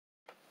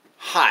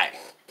Hi,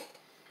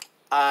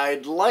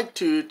 I'd like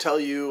to tell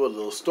you a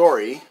little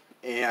story,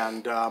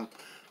 and I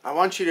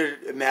want you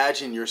to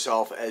imagine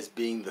yourself as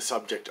being the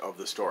subject of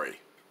the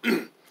story.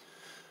 And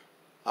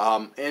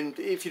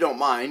if you don't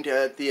mind,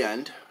 at the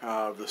end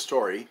of the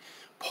story,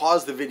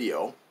 pause the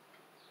video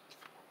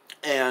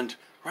and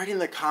write in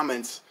the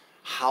comments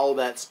how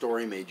that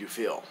story made you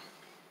feel.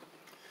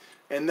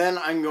 And then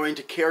I'm going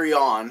to carry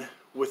on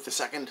with the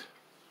second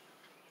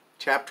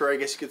chapter, I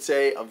guess you could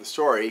say, of the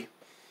story.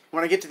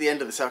 When I get to the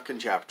end of the second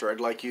chapter, I'd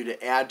like you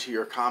to add to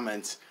your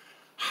comments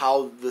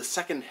how the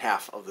second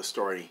half of the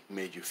story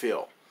made you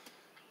feel.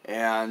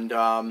 And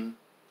I'll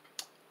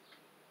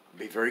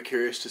be very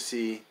curious to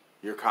see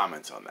your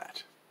comments on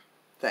that.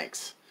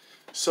 Thanks.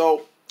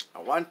 So,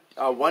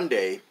 one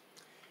day,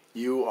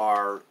 you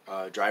are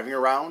driving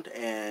around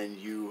and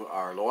you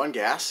are low on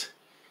gas,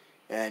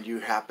 and you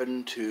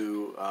happen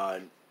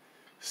to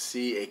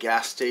see a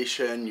gas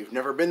station. You've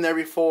never been there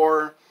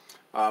before,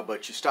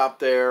 but you stop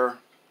there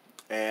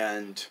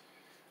and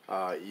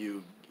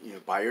you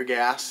buy your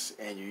gas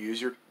and you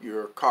use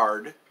your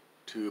card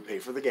to pay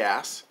for the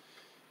gas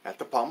at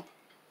the pump,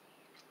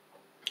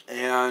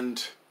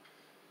 and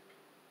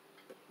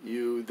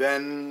you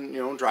then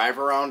drive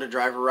around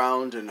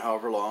and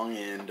however long,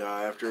 and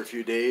after a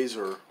few days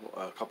or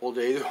a couple of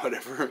days,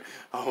 whatever,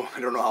 I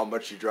don't know how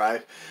much you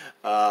drive,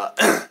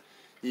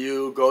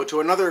 you go to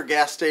another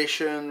gas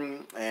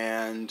station,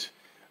 and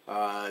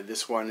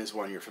this one is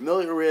one you're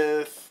familiar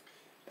with,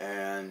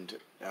 and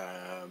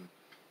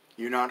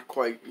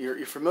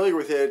you're familiar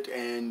with it,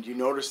 and you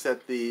notice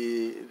that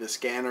the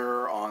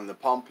scanner on the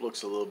pump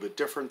looks a little bit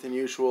different than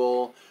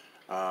usual,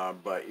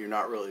 but you're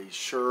not really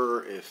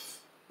sure if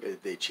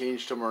they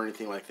changed them or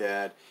anything like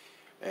that.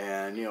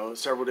 And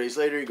several days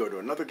later, you go to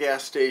another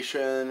gas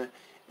station,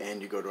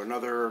 and you go to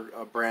another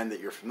brand that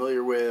you're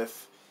familiar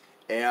with,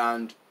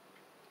 and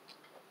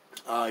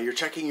you're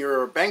checking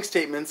your bank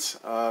statements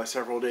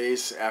several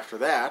days after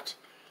that,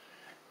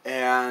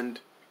 and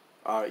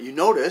you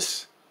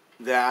notice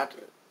that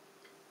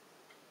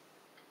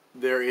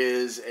there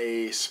is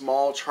a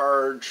small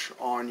charge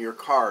on your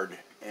card,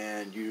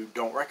 and you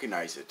don't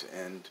recognize it,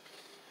 and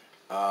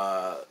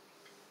but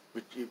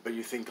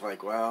you think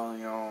like, well,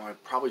 I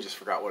probably just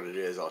forgot what it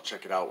is. I'll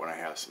check it out when I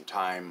have some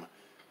time.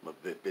 I'm a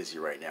bit busy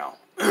right now.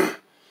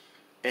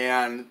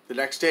 And the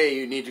next day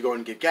you need to go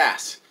and get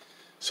gas.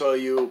 So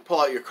you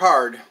pull out your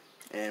card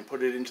and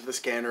put it into the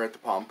scanner at the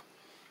pump,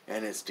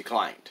 and it's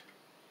declined.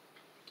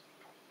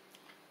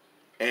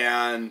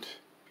 And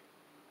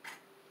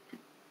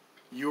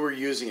you were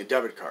using a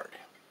debit card.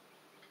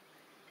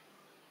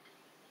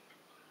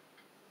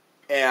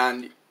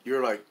 And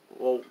you're like,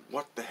 well,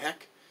 what the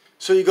heck?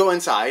 So you go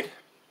inside,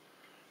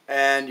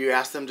 and you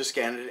ask them to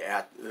scan it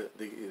at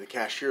the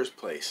cashier's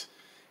place.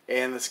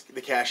 And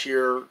the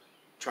cashier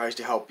tries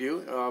to help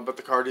you, but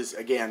the card is,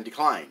 again,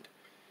 declined.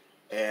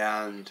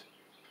 And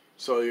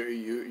so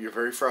you're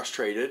very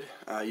frustrated.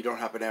 You don't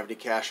happen to have any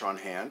cash on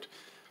hand.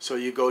 So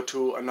you go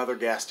to another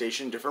gas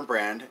station, different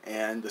brand,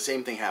 and the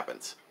same thing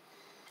happens.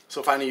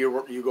 So finally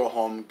you go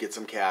home, get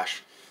some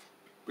cash,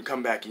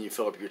 come back, and you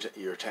fill up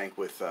your tank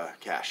with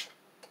cash.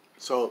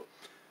 So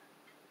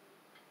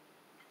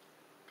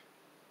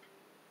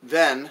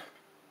then,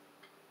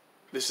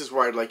 this is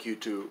where I'd like you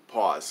to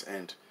pause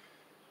and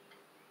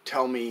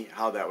tell me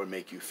how that would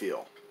make you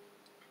feel.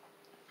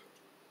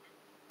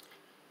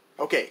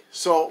 Okay,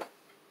 so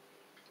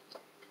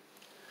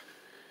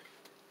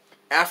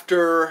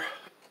after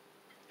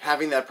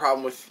having that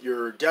problem with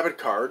your debit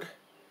card,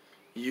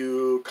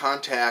 you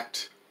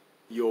contact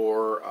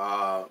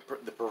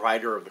the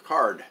provider of the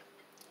card,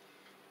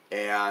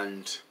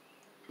 and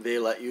they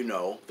let you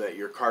know that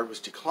your card was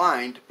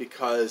declined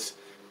because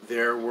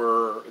there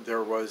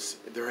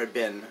had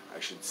been, I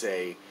should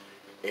say,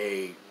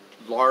 a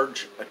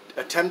large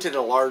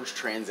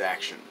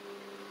transaction,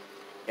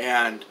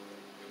 and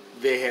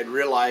they had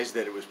realized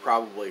that it was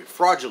probably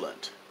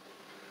fraudulent,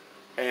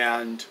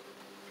 and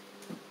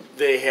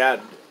they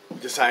had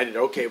decided,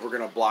 okay, we're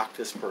going to block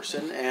this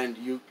person. And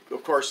you,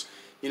 of course,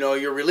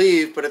 you're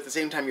relieved, but at the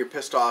same time you're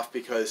pissed off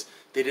because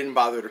they didn't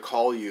bother to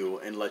call you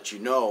and let you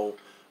know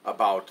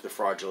about the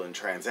fraudulent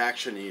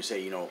transaction. And you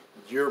say,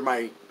 you're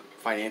my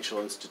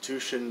financial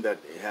institution that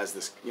has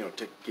this,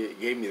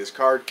 gave me this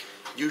card.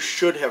 You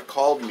should have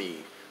called me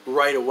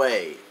right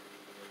away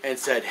and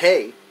said,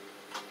 hey,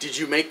 did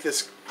you make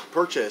this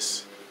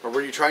purchase, or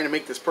were you trying to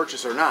make this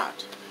purchase or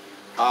not?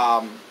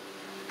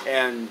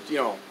 And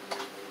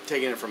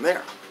taking it from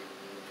there.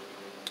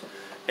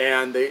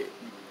 And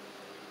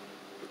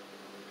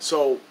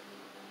so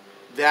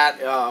that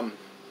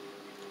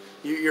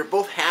you're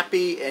both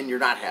happy and you're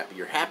not happy.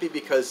 You're happy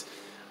because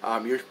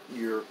the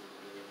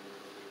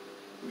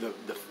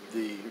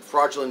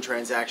fraudulent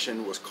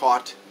transaction was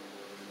caught,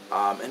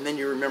 and then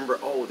you remember,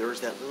 oh, there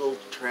was that little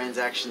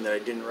transaction that I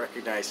didn't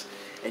recognize,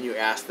 and you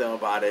ask them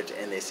about it,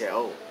 and they say,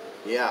 oh,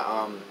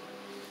 yeah.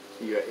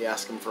 You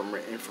ask them for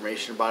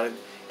information about it,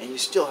 and you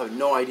still have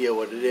no idea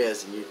what it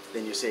is, and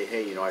then you say,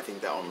 hey, I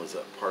think that one was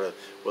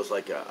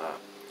like a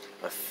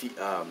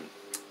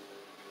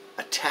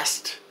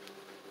test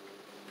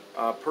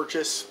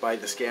purchase by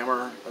the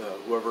scammer,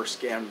 whoever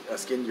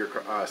skimmed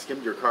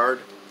your card,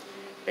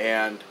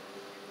 and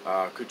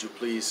could you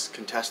please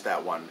contest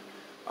that one?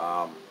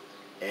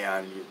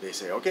 And they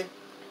say okay,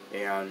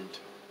 and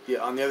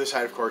on the other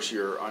side, of course,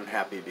 you're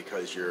unhappy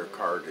because your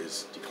card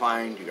is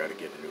declined, you got to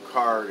get a new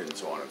card, and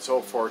so on and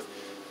so forth.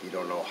 You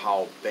don't know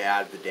how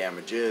bad the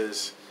damage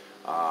is,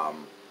 or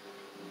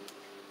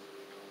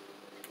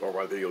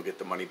whether you'll get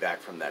the money back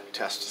from that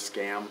test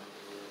scam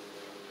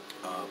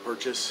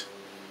purchase.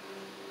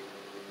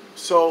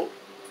 So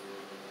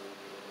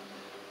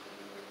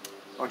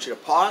I want you to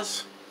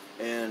pause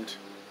and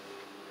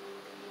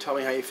tell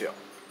me how you feel.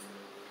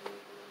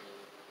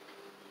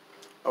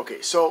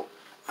 Okay, so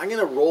I'm going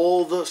to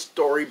roll the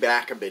story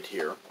back a bit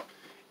here,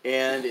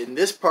 and in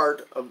this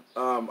part of,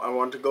 I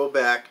want to go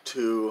back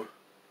to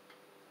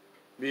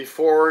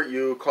before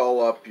you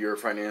call up your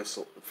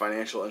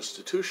financial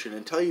institution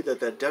and tell you that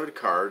that debit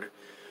card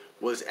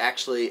was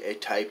actually a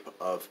type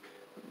of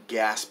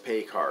gas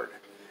pay card.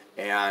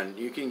 And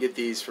you can get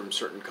these from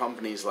certain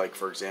companies, like,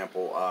 for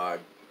example, well,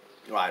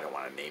 I don't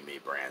want to name any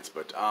brands,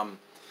 but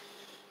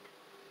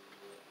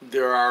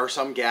there are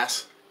some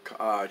gas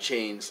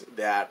chains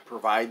that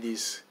provide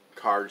these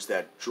cards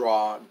that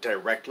draw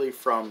directly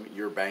from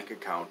your bank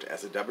account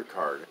as a debit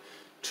card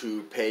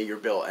to pay your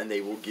bill, and they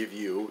will give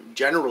you,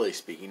 generally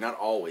speaking, not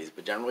always,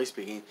 but generally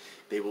speaking,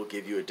 they will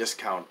give you a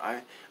discount.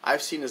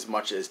 I've seen as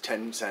much as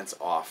 10 cents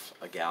off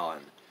a gallon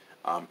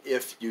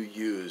if you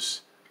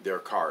use their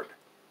card.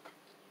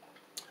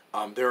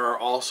 There are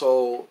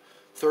also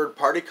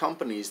third-party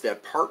companies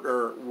that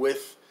partner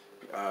with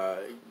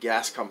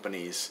gas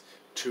companies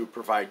to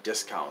provide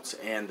discounts,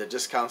 and the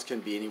discounts can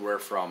be anywhere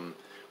from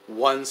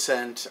 1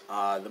 cent.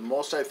 The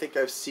most I think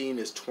I've seen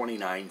is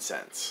 29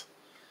 cents.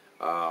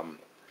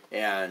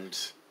 And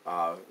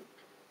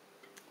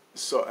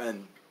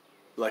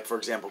like, for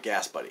example,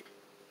 Gas Buddy.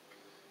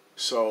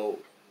 So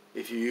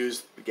if you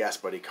use the Gas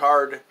Buddy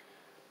card,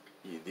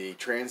 the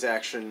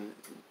transaction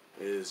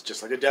is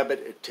just like a debit.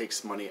 It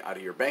takes money out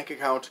of your bank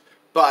account,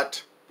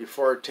 but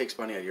before it takes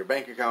money out of your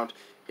bank account,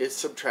 it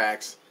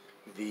subtracts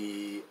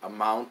the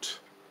amount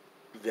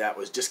that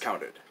was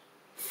discounted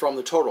from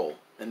the total,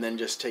 and then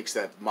just takes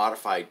that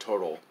modified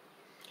total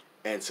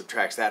and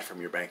subtracts that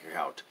from your bank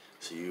account,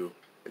 so you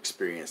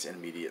experience an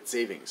immediate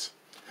savings.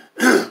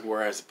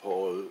 Whereas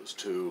opposed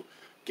to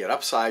Get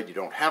Upside, you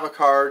don't have a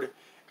card,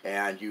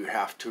 and you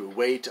have to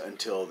wait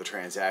until the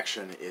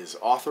transaction is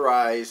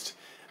authorized.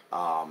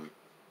 And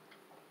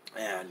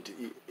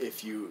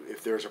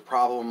if there's a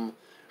problem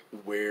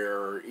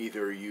where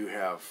either you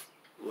have,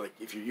 like,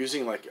 if you're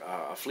using like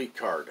a fleet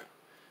card,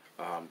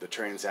 the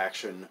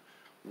transaction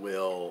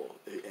will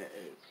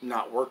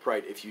not work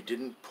right if you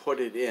didn't put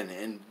it in.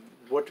 And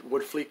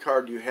what fleet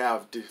card you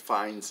have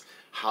defines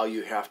how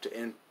you have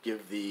to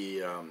give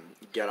the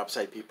Get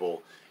Upside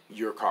people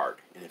your card.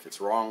 And if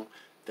it's wrong,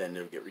 then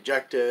it'll get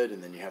rejected,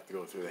 and then you have to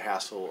go through the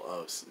hassle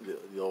of,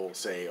 they'll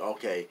say,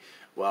 okay,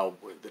 well,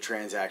 the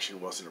transaction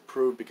wasn't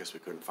approved because we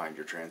couldn't find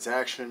your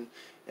transaction,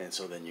 and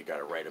so then you got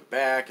to write it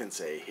back and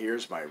say,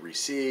 here's my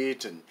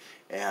receipt,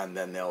 and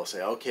then they'll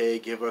say, okay,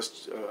 give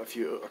us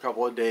a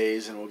couple of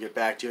days and we'll get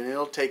back to you, and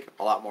it'll take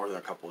a lot more than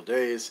a couple of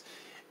days,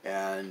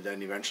 and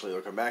then eventually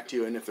they'll come back to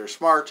you, and if they're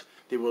smart,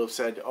 they will have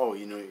said, oh,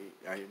 you know,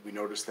 we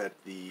noticed that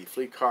the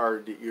fleet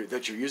card,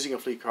 that you're using a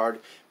fleet card,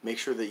 make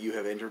sure that you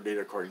have entered it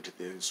according to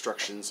the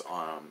instructions,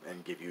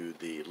 and give you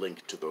the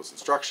link to those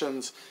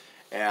instructions.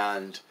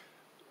 And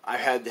I've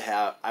had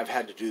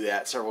to do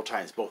that several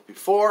times, both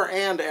before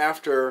and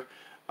after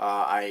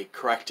I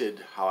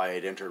corrected how I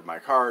had entered my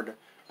card.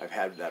 I've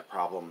had that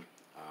problem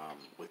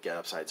with Get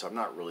Upside, so I'm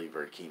not really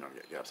very keen on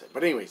Get Upside.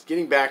 But anyways,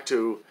 getting back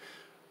to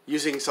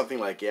using something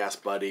like Gas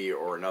Buddy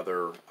or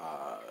another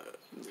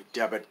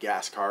debit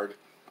gas card,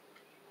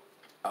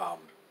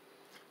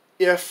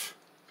 if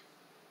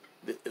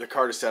the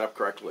card is set up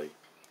correctly,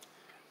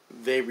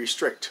 they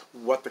restrict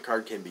what the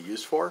card can be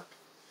used for,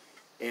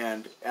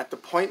 and at the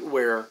point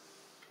where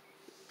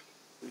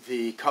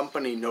the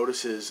company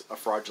notices a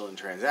fraudulent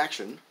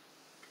transaction,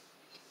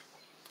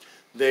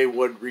 they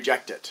would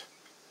reject it,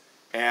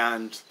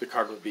 and the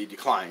card would be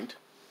declined.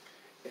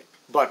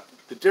 But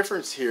the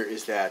difference here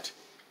is that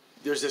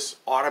there's this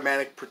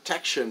automatic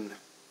protection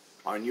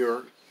on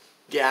your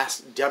gas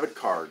debit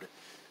card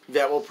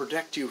that will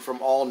protect you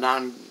from all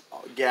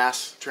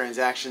non-gas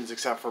transactions,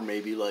 except for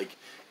maybe like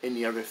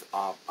any other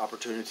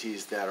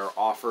opportunities that are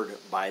offered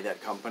by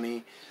that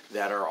company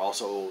that are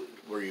also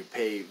where you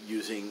pay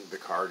using the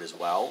card as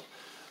well.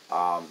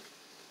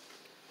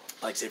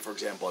 Like, say, for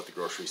example, at the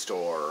grocery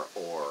store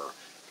or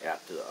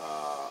at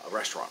a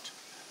restaurant.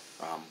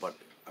 But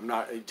I'm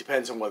not. It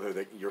depends on whether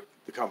the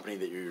company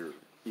that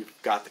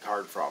you've got the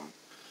card from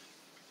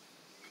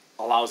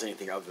allows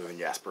anything other than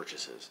gas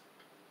purchases.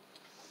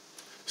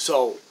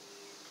 So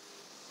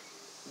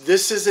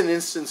this is an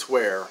instance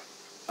where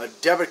a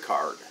debit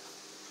card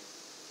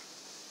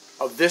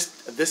of this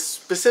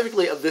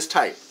specifically of this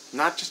type,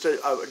 not just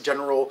a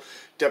general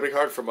debit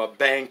card from a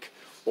bank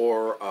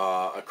or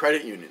a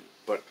credit union,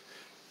 but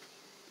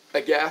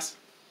a gas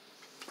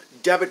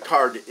debit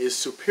card is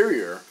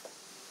superior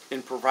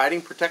in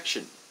providing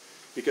protection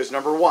because,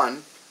 number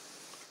one,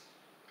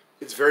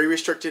 it's very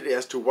restricted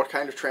as to what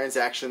kind of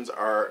transactions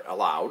are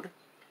allowed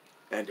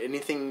and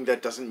anything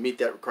that doesn't meet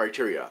that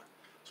criteria.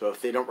 So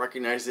if they don't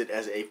recognize it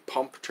as a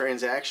pump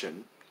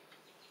transaction,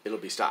 it'll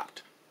be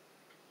stopped.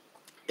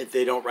 If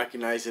they don't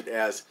recognize it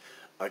as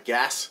a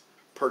gas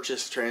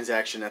purchase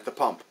transaction at the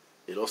pump,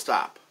 it'll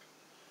stop.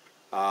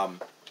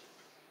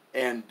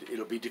 And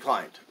it'll be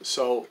declined.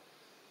 So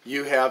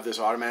you have this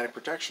automatic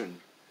protection,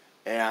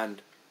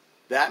 and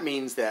that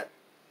means that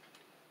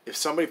if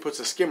somebody puts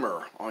a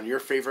skimmer on your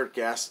favorite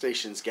gas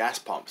station's gas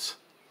pumps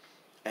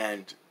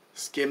and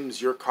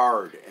skims your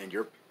card and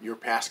your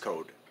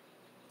passcode,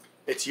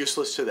 it's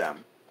useless to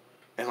them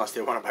unless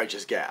they want to buy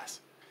just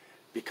gas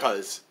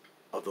because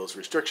of those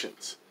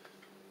restrictions.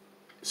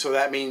 So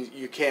that means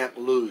you can't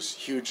lose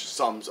huge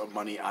sums of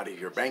money out of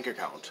your bank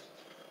account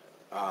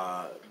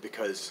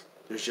because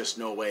there's just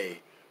no way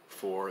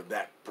for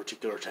that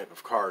particular type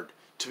of card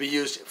to be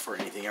used for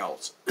anything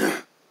else.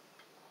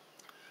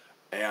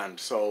 And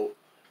so,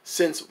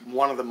 since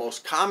one of the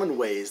most common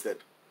ways that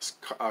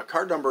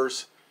card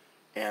numbers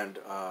and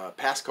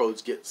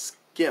passcodes get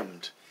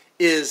skimmed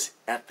is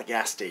at the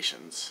gas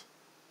stations,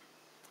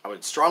 I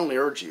would strongly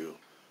urge you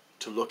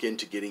to look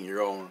into getting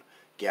your own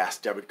gas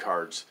debit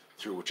cards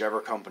through whichever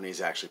companies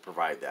actually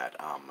provide that.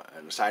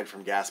 And aside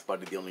from Gas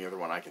Buddy, the only other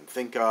one I can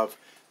think of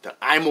that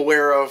I'm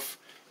aware of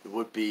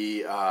would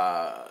be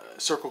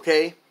Circle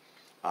K.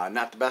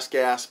 Not the best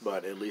gas,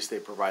 but at least they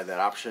provide that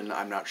option.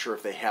 I'm not sure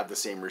if they have the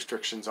same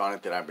restrictions on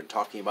it that I've been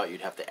talking about.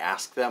 You'd have to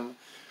ask them.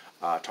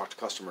 Talk to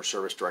customer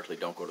service directly.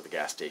 Don't go to the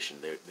gas station.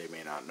 They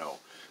may not know.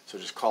 So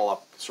just call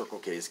up Circle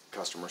K's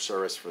customer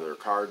service for their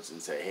cards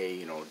and say,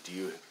 hey, do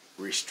you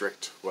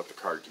restrict what the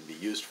card can be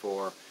used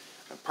for?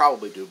 I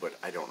probably do, but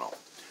I don't know.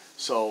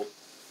 So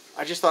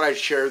I just thought I'd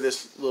share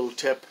this little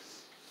tip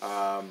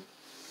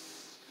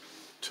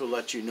to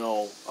let you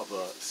know of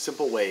a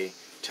simple way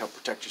to help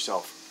protect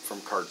yourself from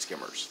card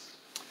skimmers.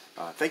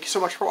 Thank you so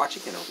much for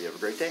watching, and I hope you have a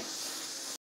great day.